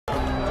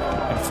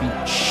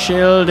Defeat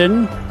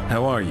Sheldon.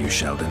 How are you,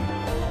 Sheldon?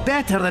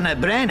 Better than at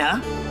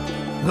Brenna,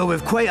 though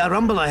we've quite a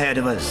rumble ahead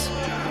of us.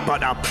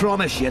 But I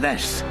promise you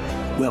this,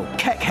 we'll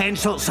kick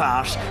Henselt's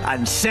arse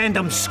and send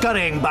him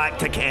scurrying back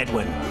to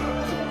Kedwin.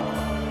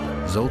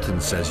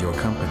 Zoltan says your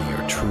company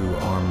are true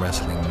arm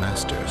wrestling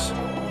masters.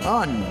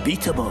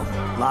 Unbeatable,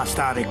 last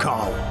I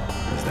recall.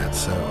 Is that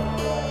so?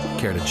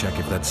 Care to check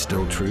if that's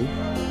still true?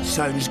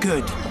 Sounds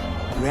good.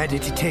 Ready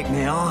to take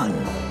me on?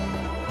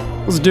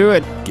 Let's do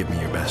it. Give me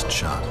your best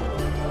shot.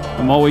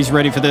 I'm always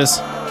ready for this.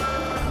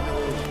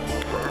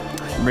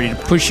 I'm ready to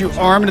push your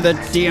arm to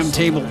that damn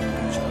table.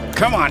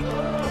 Come on.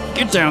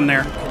 Get down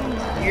there.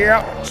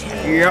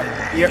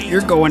 Yep,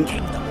 you're going.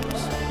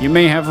 You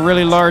may have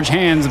really large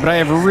hands, but I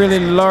have really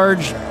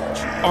large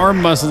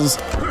arm muscles.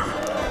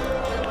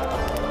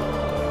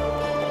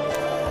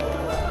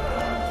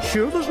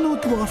 Sure there's no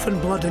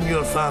dwarfen blood in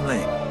your family?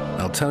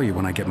 I'll tell you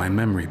when I get my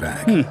memory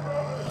back.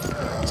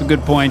 That's a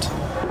good point.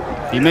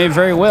 You may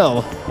very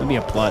well. That'd be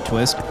a plot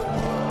twist.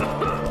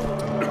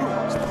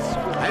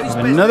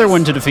 Have another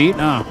one to defeat.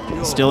 Ah,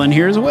 still in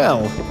here as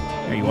well.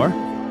 There you are.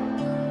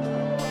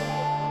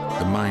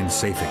 The mine's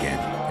safe again.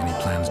 Any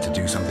plans to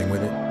do something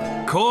with it?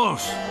 Of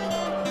course.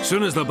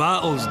 Soon as the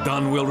battle's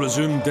done, we'll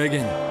resume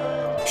digging.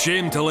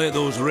 Shame to let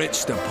those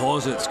rich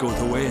deposits go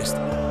to waste.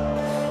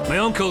 My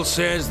uncle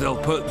says they'll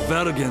put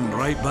Vergen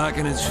right back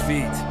in his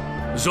feet.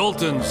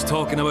 Zoltan's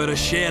talking about a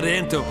shared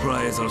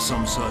enterprise or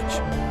some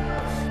such.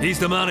 He's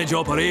to manage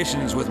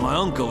operations with my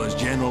uncle as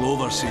general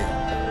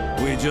overseer.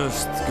 We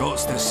just got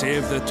to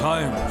save the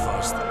town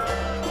first.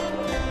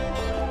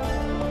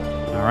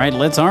 All right,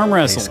 let's arm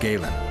wrestle. Hey,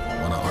 Scalen,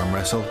 wanna arm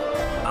wrestle?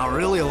 I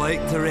really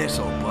like to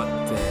wrestle, but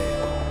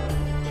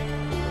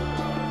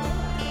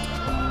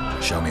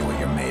Show me what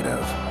you're made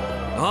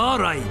of. all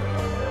right.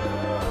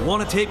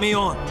 Want to take me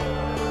on?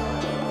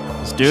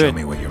 Let's do Show it.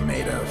 me what you're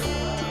made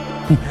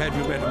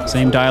of.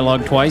 Same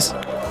dialogue twice.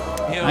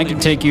 I can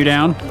take you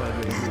down.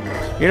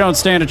 You don't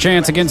stand a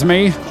chance against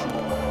me.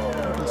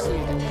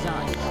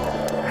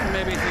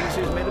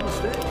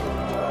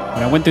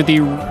 When I went through the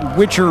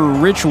Witcher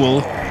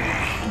ritual,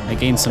 I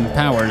gained some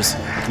powers.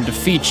 I can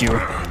defeat you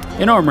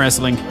in arm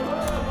wrestling.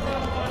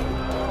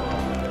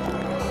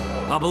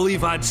 I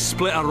believe I'd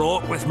split a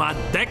rock with my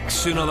dick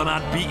sooner than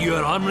I'd beat you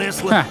at arm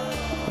wrestling.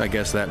 Ha! I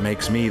guess that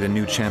makes me the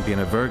new champion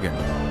of Vergen.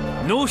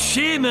 No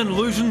shame in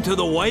losing to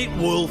the White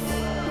Wolf.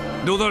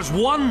 Though there's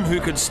one who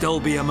could still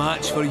be a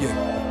match for you.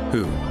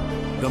 Who?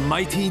 The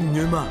mighty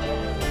Numa.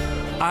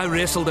 I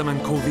wrestled him in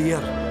Kovir.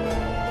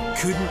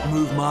 Couldn't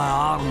move my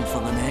arm for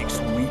the next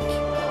week.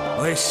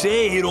 They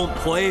say he don't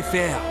play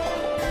fair.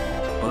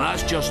 But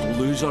that's just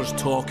losers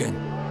talking.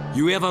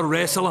 You ever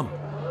wrestle him?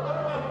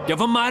 Give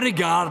him my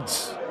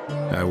regards.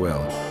 I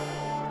will.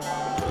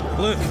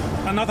 Look,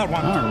 another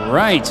one. All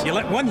right. You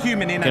let one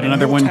human in. Got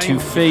another one to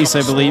face,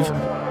 I believe.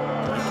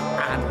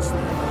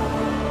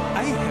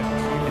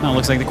 Oh,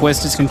 looks like the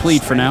quest is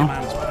complete for now.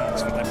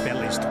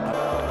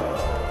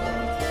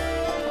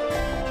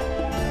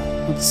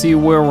 Let's see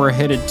where we're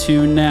headed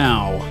to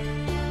now.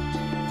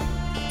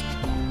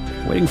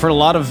 Waiting for a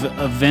lot of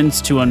events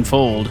to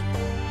unfold.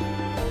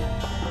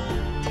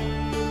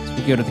 So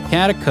we go to the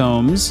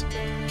catacombs.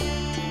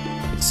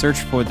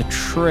 Search for the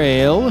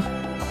trail.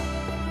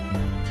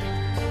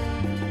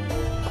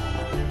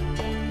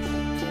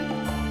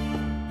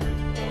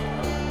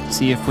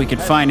 See if we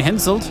could find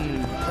Henselt.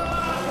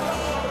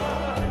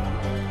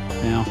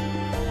 Now,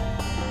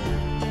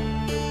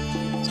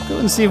 let's go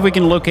and see if we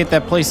can locate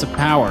that place of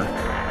power.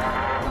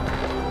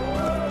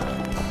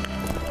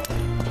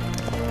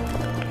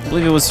 I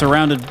believe it was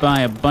surrounded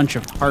by a bunch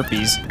of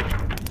harpies,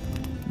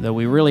 though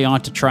we really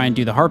ought to try and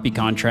do the harpy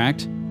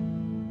contract.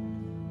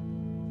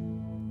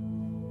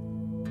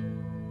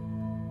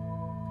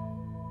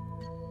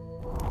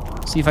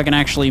 See if I can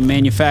actually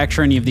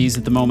manufacture any of these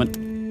at the moment.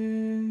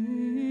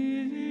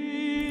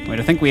 Wait,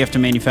 I think we have to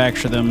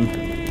manufacture them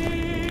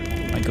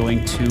by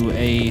going to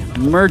a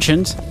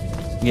merchant,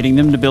 getting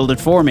them to build it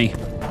for me.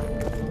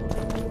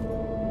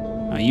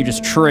 You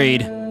just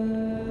trade. I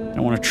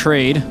don't want to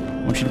trade.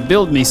 I want you to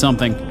build me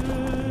something.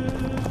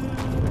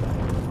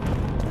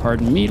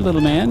 Pardon me, little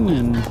man,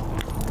 and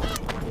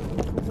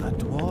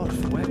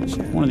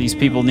one of these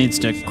people needs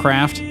to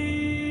craft.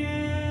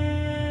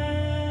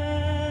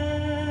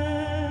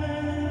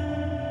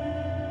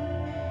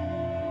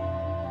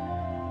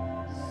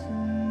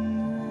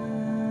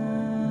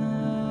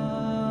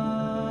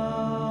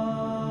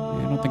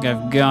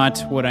 I've got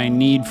what I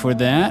need for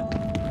that.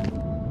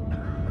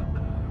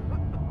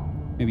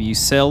 Maybe you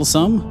sell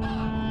some?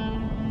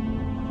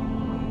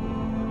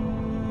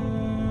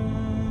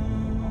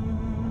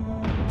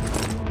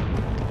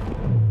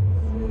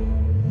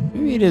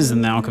 Maybe it is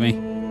in the alchemy.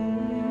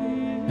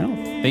 I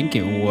don't think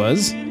it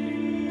was.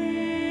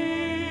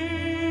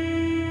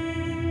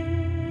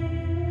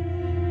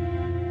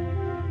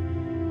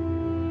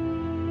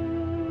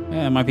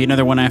 Yeah, it might be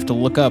another one I have to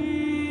look up.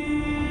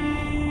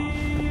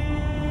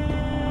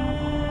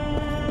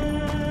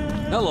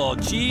 Hello,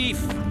 Chief.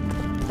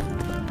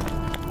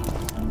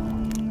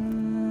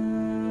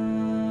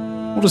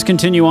 we'll just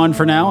continue on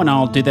for now, and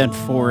I'll do that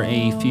for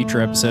a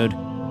future episode.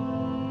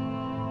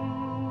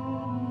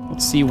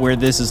 Let's see where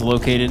this is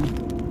located.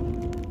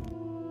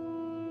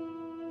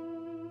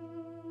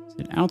 Is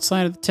it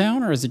outside of the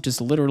town, or is it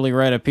just literally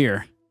right up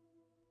here?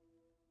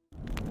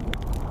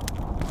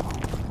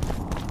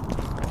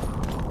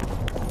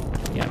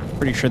 Yeah,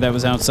 pretty sure that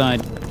was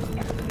outside.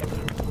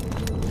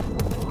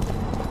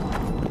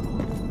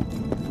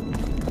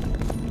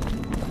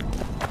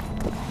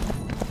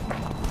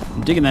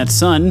 I'm digging that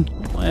sun.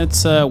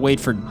 Let's wait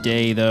for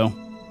day, though.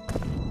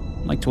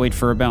 I'd like to wait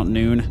for about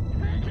noon,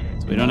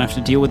 so we don't have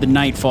to deal with the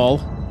nightfall.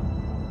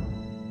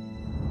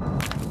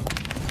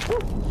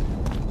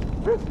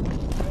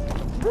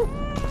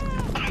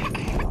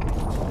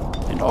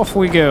 And off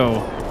we go.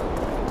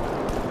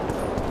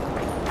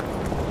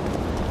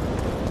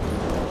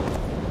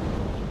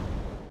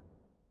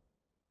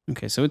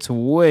 Okay, so it's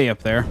way up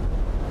there.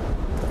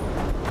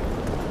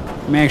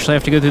 We may actually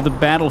have to go through the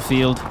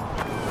battlefield,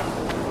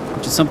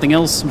 which is something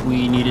else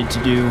we needed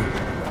to do.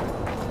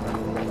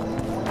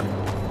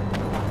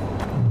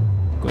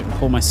 Go ahead and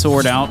pull my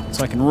sword out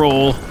so I can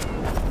roll.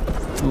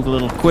 Move a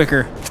little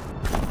quicker.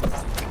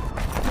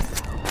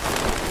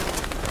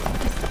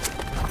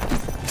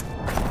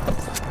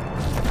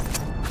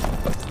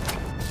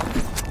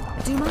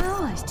 Do my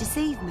eyes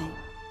deceive me?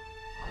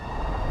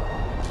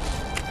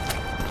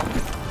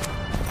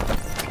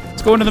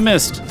 Let's go into the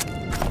mist.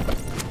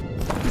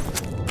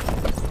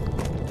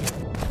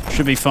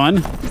 Should be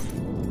fun.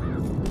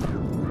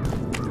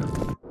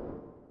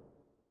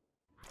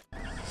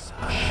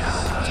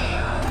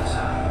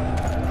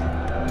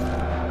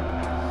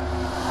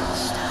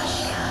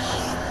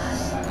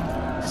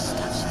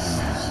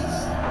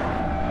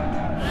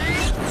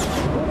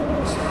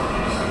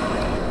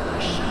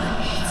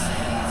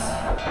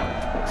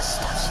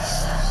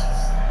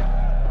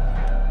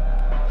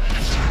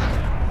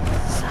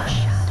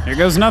 Here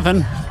goes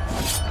nothing.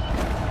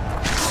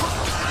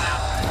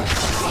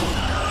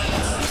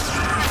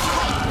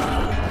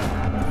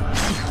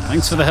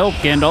 Thanks for the help,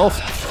 Gandalf.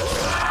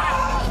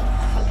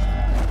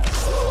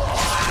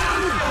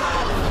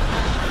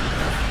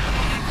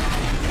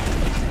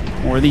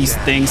 More of these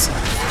things.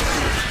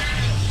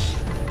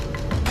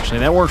 Actually,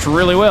 that works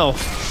really well.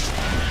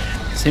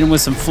 Let's hit him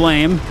with some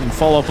flame and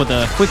follow up with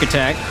a quick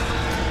attack.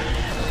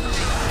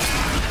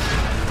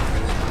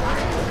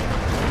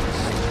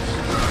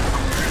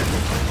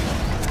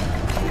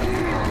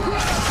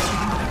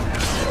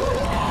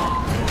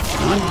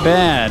 Not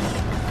bad.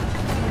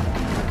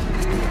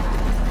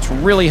 It's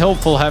really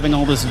helpful having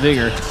all this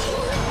vigor.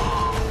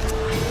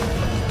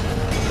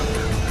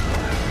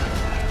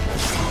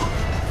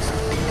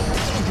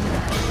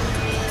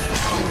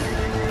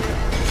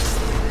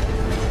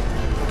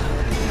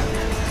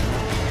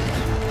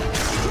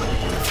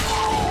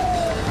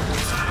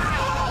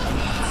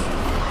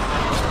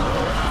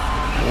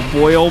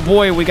 Oh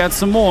boy, we got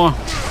some more.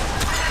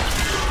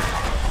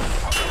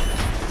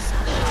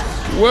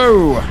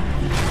 Whoa!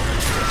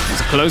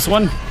 That's a close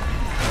one.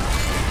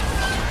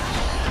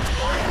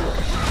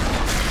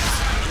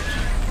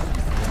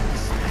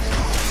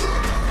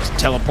 Just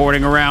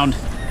teleporting around.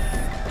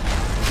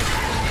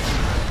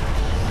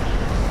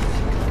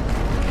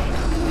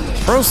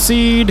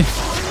 Proceed.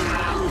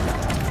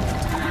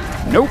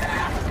 Nope.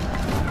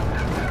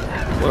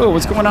 Whoa,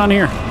 what's going on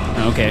here?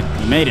 Okay,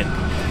 you made it.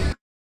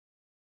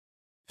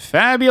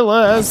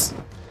 Fabulous!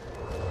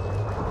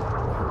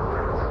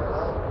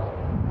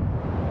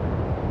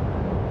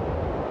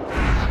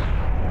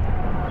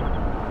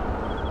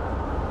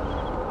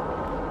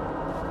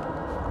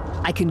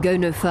 I can go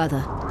no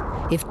further.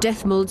 If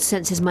Deathmold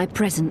senses my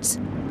presence...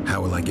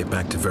 How will I get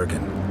back to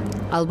Vergen?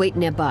 I'll wait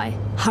nearby.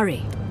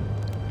 Hurry.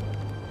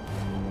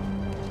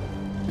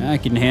 I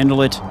can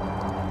handle it.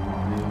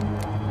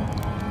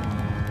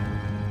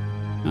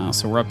 Oh,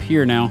 so we're up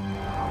here now.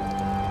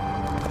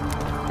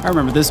 I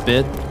remember this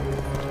bit.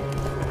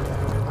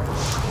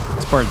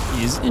 This part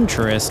is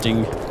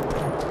interesting.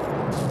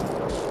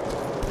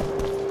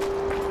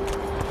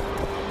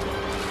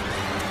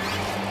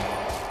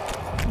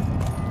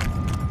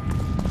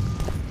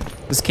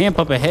 This camp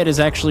up ahead is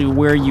actually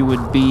where you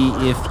would be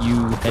if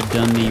you had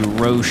done the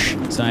Roche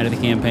side of the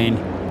campaign.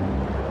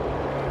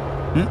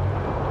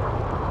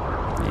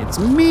 It's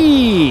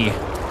me!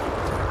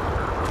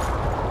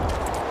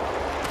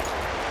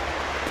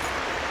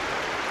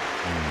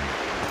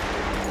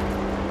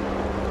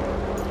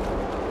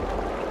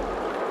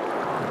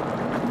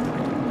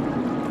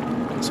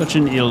 Such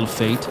an ill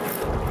fate.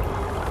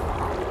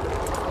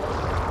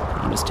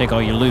 I'll just take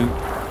all your loot.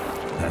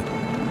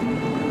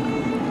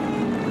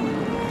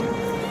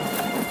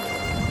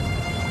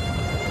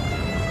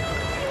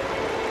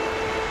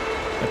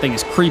 That thing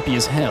is creepy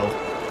as hell.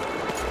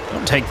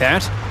 Don't take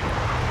that.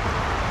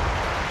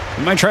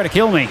 You might try to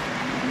kill me.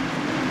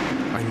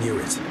 I knew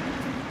it.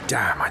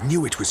 Damn, I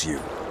knew it was you.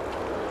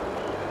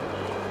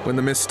 When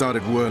the mist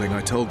started whirling,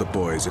 I told the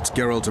boys it's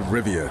Geralt of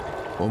Rivia,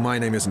 or my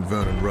name isn't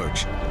Vernon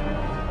Roche.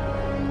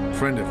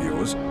 Friend of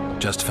yours?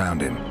 Just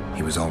found him.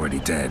 He was already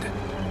dead.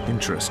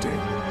 Interesting.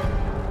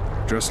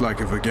 Dressed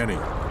like a Vergeni.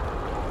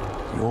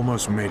 You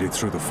almost made it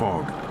through the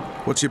fog.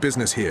 What's your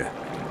business here?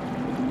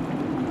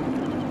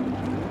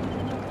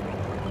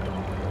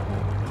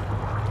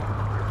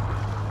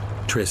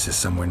 Triss is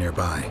somewhere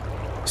nearby.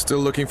 Still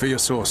looking for your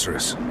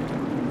sorceress.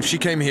 If she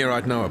came here,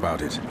 I'd know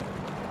about it.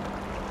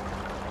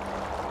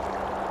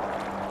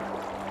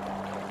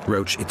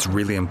 Roach, it's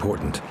really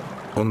important.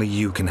 Only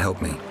you can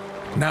help me.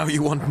 Now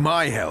you want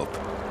my help?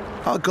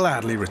 I'll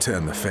gladly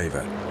return the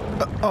favor.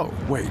 Oh,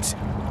 wait.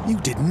 You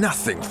did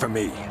nothing for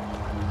me.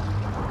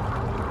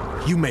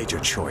 You made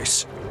your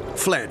choice.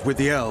 Fled with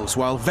the elves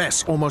while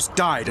Vess almost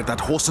died at that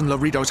Horson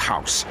Laredo's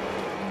house.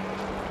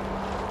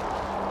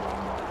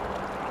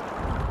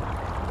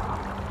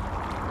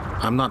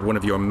 I'm not one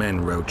of your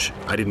men, Roach.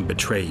 I didn't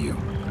betray you.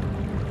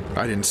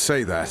 I didn't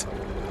say that.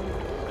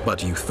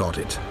 But you thought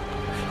it.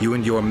 You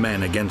and your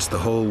men against the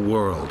whole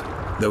world.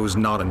 Those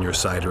not on your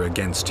side are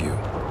against you.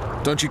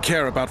 Don't you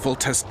care about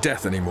Voltest's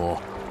death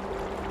anymore?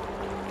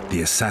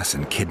 The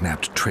assassin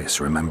kidnapped Triss,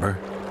 remember?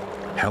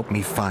 Help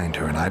me find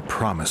her, and I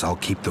promise I'll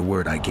keep the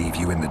word I gave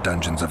you in the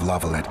dungeons of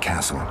Lavalette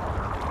Castle.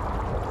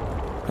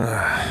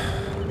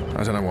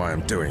 I don't know why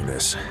I'm doing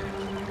this.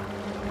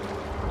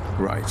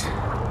 Right.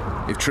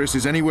 If Triss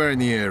is anywhere in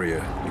the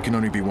area, it can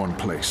only be one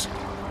place.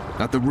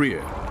 At the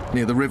rear,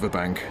 near the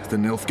riverbank, the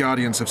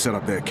Nilfgaardians have set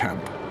up their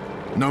camp.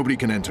 Nobody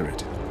can enter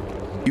it.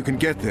 You can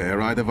get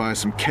there either via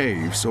some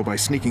caves or by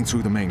sneaking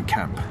through the main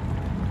camp.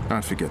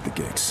 I'd forget the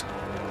gates.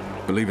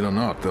 Believe it or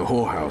not, the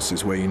whorehouse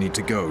is where you need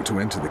to go to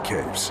enter the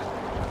caves.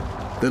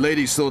 The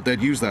ladies thought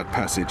they'd use that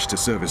passage to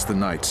service the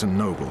knights and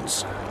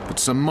nobles, but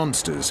some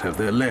monsters have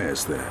their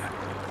lairs there.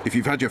 If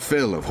you've had your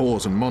fill of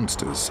whores and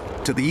monsters,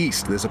 to the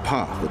east there's a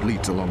path that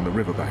leads along the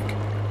riverbank.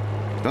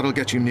 That'll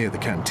get you near the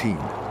canteen.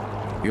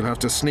 You'll have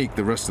to sneak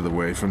the rest of the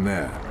way from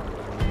there.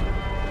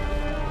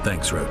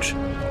 Thanks, Roach.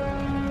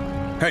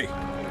 Hey!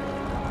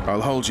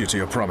 I'll hold you to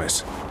your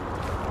promise.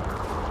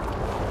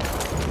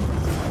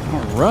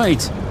 All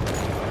right.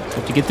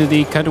 Have to get to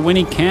the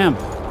Kadawini camp.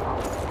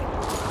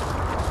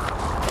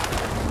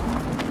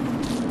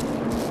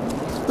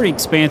 It's a pretty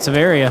expansive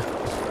area.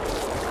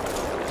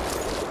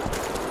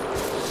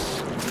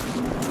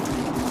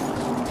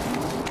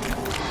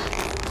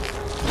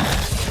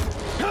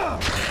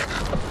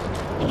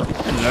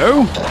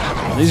 Hello?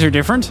 Oh, these are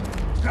different.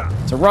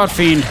 It's a rot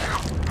fiend.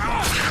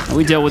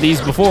 We dealt with these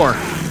before.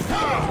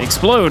 They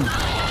explode.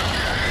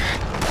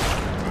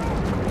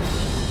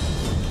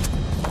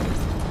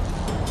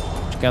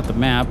 Check out the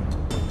map.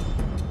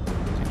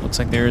 It looks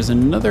like there is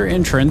another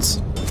entrance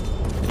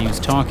that he was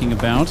talking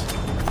about.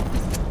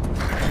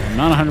 I'm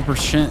not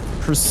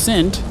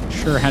 100%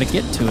 sure how to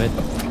get to it.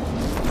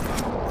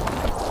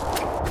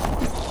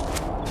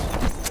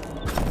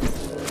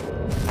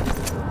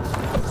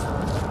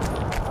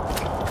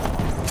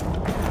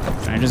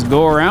 Can I just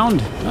go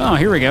around? Oh,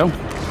 here we go.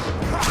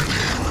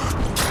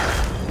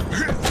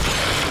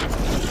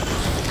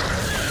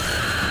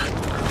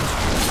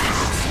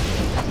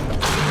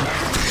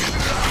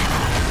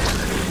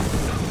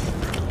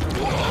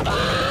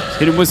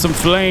 Hit him with some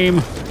flame.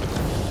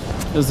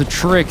 Does the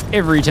trick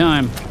every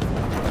time.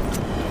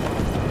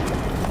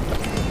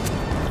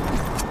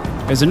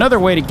 There's another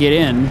way to get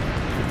in.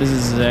 But this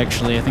is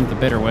actually, I think, the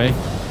better way.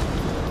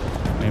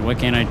 Wait, why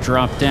can't I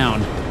drop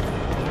down?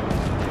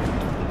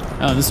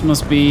 Oh, this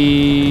must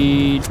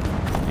be...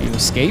 You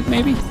escape,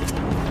 maybe?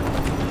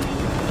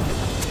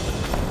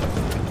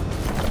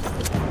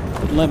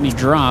 Wouldn't let me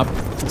drop.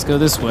 Let's go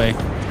this way.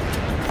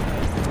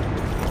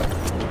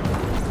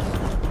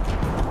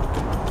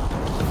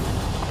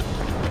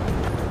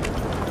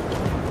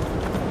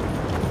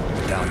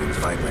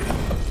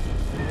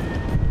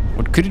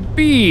 What could it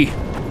be?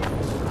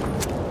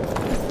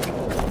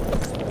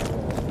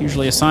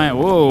 Usually a sign.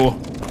 Whoa.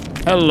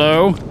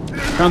 Hello.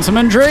 Found some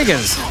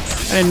Andregas.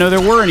 I didn't know there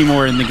were any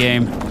more in the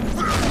game. I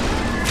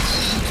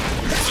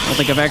don't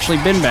think I've actually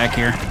been back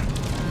here.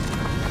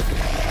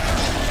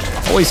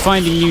 Always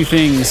finding new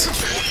things.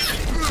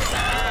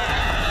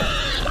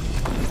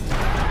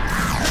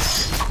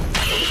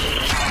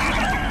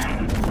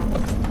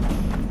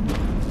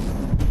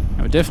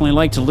 I would definitely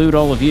like to loot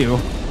all of you.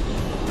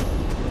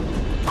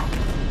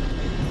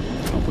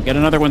 We got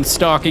another one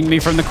stalking me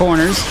from the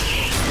corners.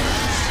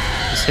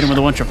 Just hit him with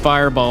a bunch of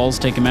fireballs,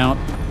 take him out.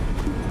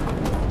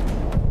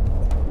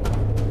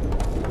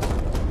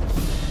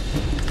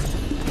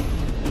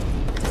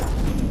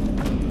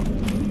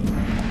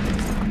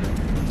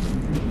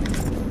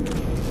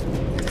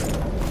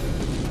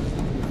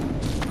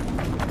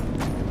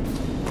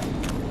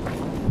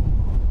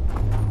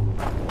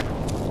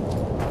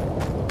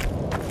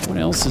 What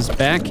else is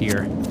back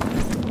here?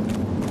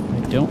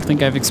 I don't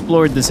think I've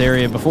explored this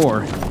area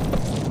before.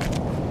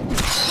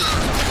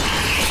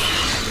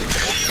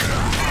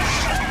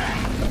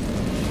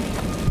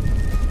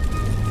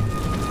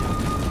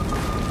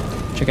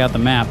 Check out the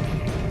map.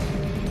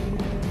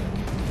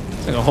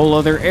 It's like a whole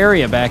other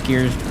area back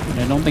here that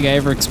I don't think I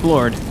ever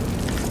explored.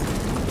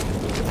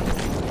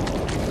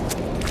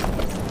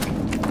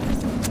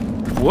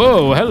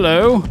 Whoa,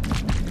 hello.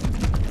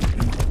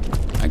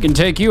 I can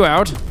take you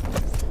out.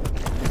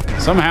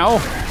 Somehow.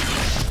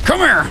 Come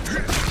here!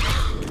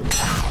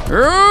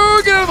 Oh,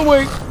 get out of the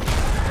way!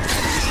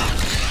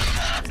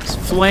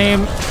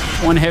 Flame,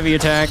 one heavy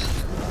attack.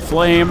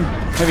 Flame,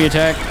 heavy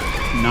attack.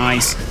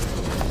 Nice.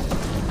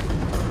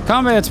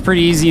 Combat's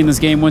pretty easy in this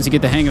game once you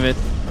get the hang of it.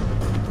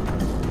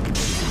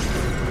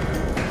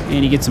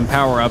 And you get some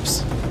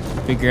power-ups.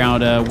 Figure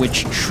out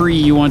which tree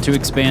you want to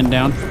expand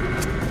down.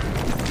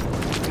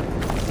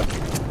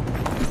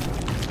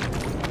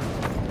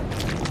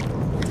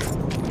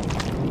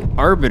 The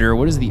Arbiter,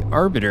 what is the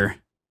Arbiter?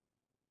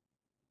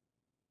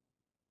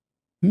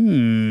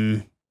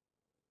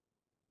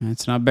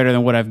 It's not better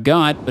than what I've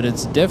got, but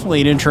it's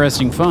definitely an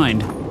interesting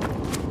find.